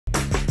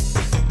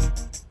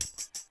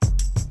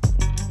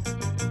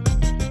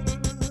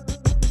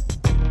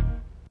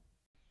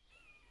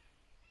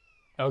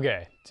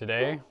Okay,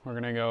 today we're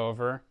gonna go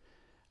over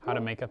how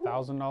to make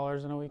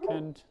 $1,000 in a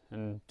weekend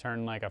and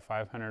turn like a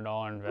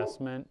 $500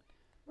 investment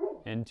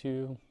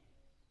into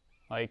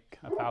like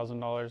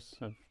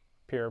 $1,000 of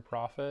pure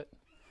profit.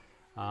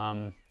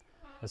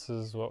 This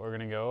is what we're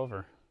gonna go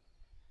over.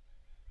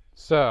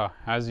 So,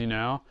 as you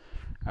know,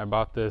 I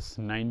bought this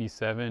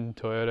 97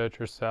 Toyota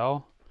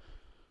Tercel.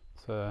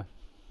 It's a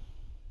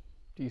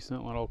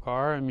decent little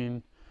car. I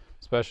mean,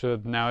 especially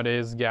with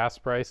nowadays gas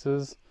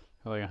prices,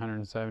 like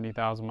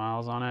 170,000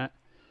 miles on it.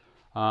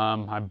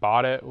 I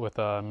bought it with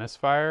a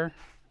misfire,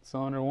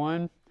 cylinder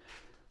one.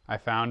 I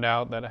found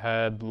out that it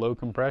had low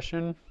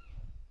compression,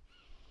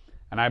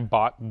 and I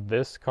bought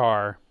this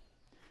car,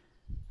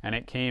 and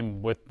it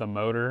came with the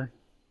motor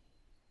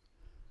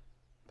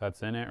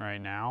that's in it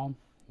right now.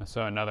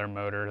 So another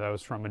motor that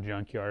was from a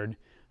junkyard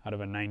out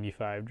of a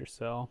 95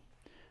 Tercel.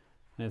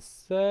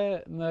 It's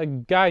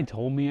the guy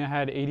told me it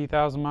had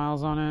 80,000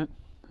 miles on it.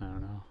 I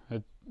don't know.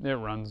 It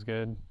runs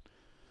good.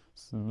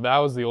 So that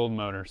was the old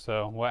motor.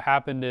 So what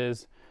happened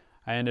is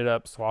I ended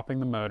up swapping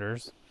the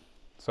motors.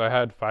 So I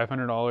had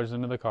 $500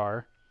 into the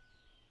car.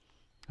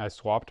 I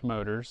swapped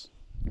motors,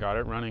 got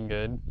it running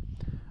good.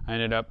 I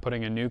ended up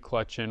putting a new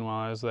clutch in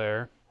while I was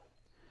there.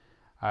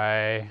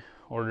 I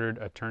ordered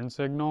a turn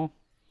signal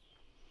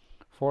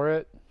for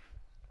it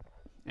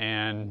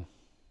and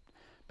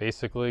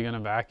basically gonna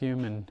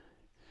vacuum and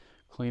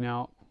clean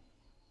out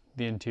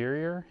the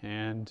interior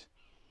and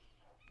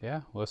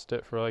yeah, list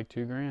it for like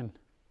 $2,000.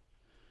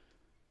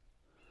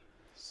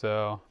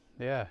 So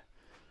yeah,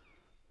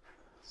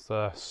 it's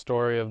the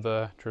story of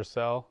the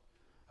Tercel.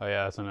 Oh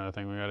yeah, that's another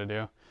thing we gotta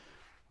do.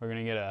 We're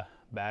gonna get a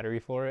battery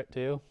for it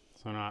too,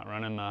 so I'm not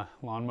running the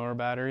lawnmower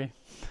battery.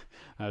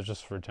 That was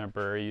just for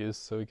temporary use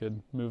so we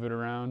could move it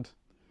around.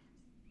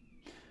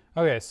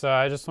 Okay, so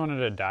I just wanted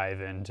to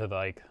dive into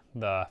like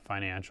the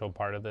financial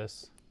part of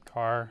this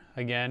car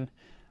again.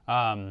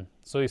 So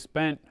we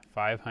spent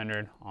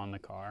 $500 on the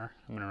car.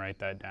 I'm gonna write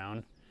that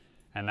down,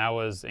 and that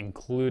was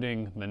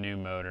including the new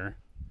motor,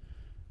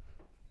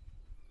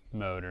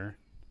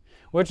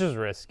 which is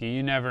risky.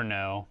 You never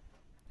know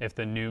if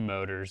the new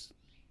motor's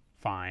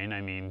fine.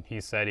 I mean, he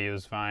said he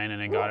was fine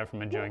and I got it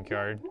from a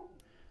junkyard,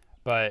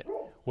 but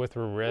with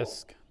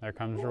risk there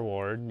comes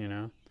reward, you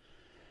know.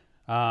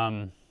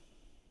 And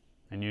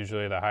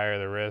usually the higher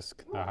the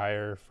risk, the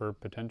higher for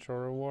potential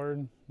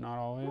reward. Not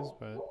always,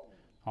 but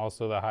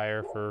also the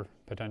higher for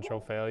potential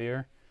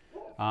failure.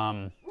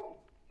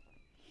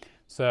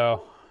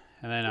 So,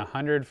 and then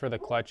 $100 for the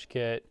clutch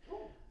kit.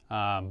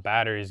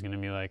 Battery is gonna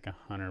be like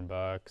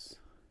 $100.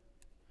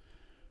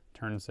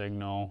 Turn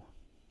signal,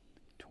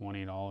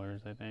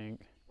 $20, I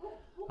think.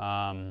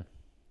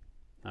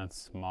 That's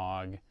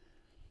smog,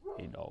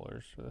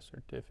 $8 for the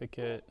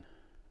certificate.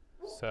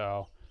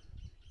 So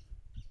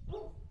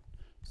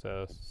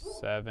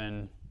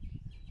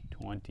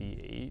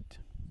 $728.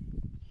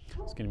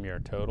 It's gonna be our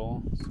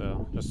total.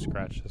 So just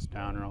scratch this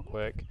down real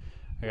quick.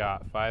 I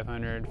got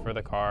 $500 for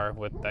the car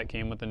that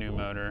came with the new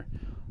motor,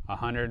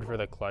 $100 for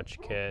the clutch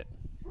kit,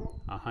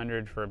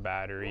 $100 for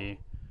battery,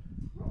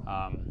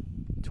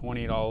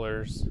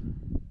 $20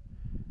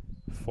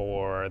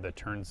 for the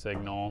turn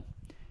signal,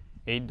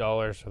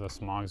 $8 for the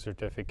smog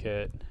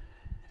certificate,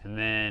 and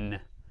then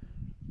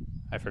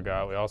I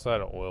forgot we also had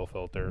an oil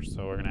filter,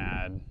 so we're gonna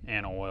add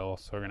and oil,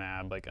 so we're gonna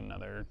add like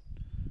another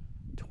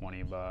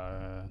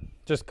 $20.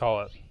 Just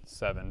call it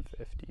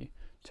 $750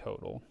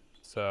 total.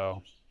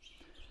 So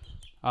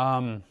I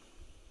know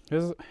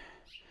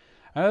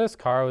this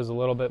car was a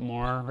little bit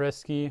more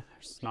risky.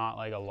 There's not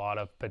like a lot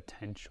of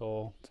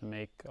potential to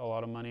make a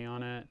lot of money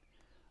on it,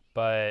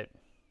 but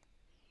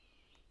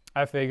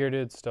I figured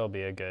it'd still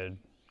be a good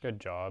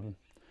job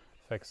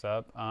fix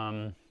up.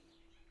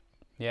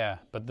 Yeah,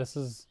 but this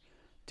is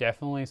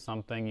definitely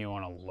something you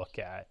want to look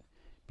at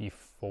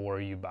before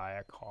you buy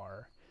a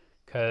car,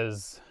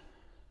 because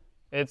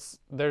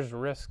there's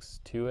risks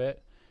to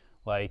it,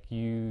 like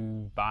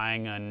you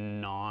buying a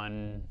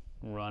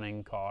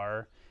non-running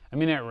car. I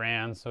mean, it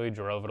ran, so we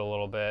drove it a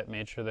little bit,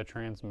 made sure the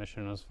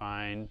transmission was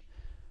fine,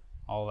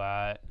 all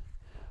that,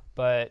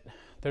 but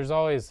there's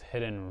always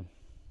hidden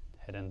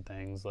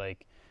things.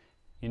 Like,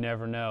 you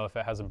never know if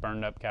it has a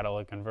burned up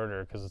catalytic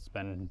converter because it's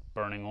been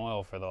burning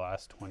oil for the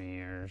last 20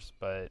 years,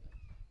 but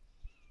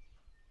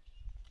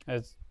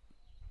you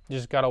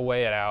just gotta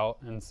weigh it out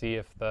and see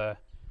if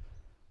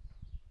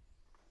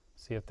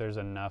there's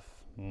enough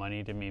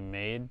money to be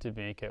made to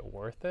make it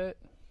worth it.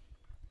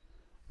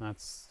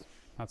 That's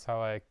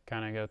how I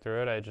kind of go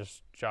through it. I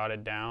just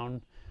jotted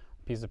down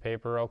a piece of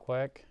paper real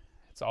quick.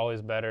 It's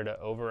always better to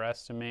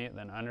overestimate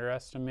than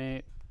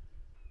underestimate,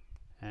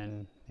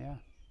 and yeah.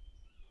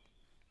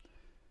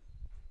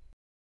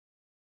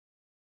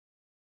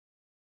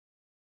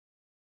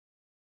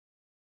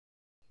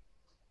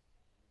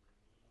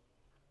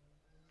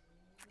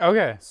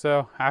 Okay,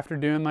 so after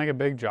doing like a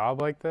big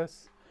job like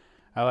this,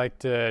 I like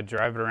to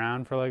drive it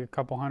around for like a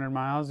couple 100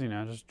 miles, you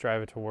know, just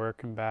drive it to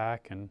work and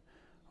back and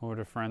over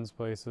to friends'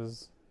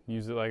 places,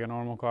 use it like a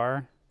normal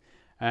car,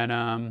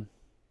 and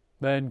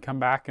then come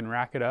back and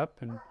rack it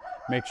up and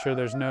make sure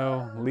there's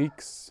no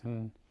leaks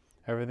and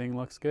everything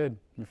looks good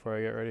before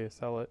I get ready to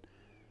sell it.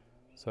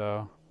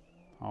 So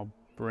I'll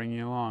bring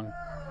you along.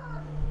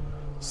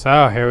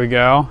 So here we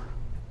go.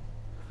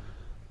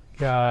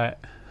 Got,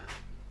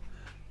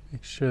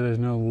 make sure there's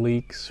no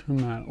leaks from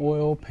that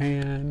oil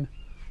pan.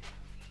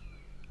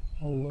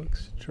 All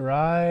looks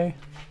dry.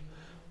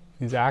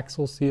 These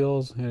axle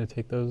seals, I'm gonna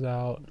take those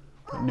out,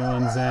 put new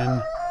ones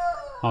in.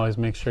 Always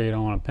make sure you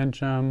don't want to pinch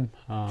them.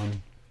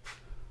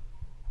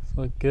 These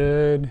look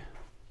good.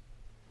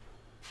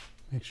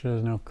 Make sure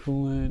there's no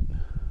coolant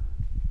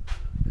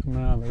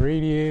coming out of the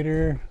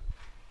radiator.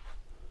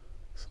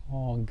 It's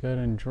all good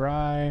and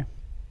dry.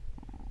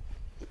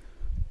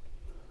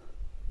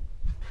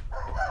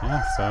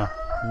 Yeah, so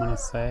I'm gonna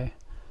say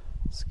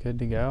it's good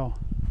to go.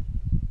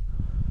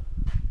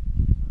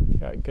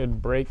 Got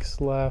good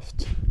brakes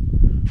left. I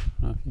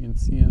don't know if you can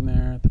see in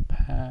there at the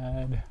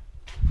pad.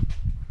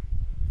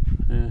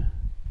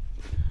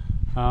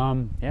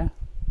 Yeah.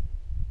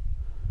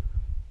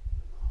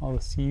 All the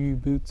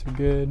CV boots are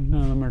good.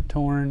 None of them are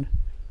torn.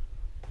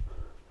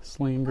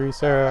 Sling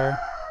greaser.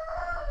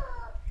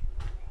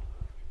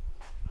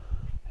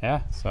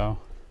 Yeah, so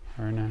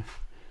we're gonna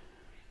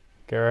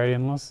get ready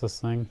and list this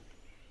thing.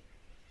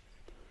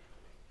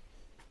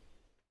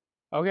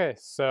 Okay,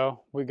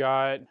 so we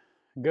got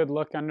a good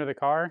look under the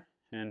car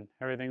and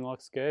everything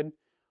looks good.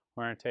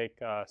 We're gonna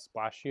take a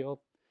splash shield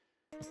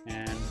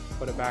and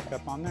put it back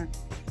up on there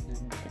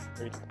and get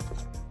ready.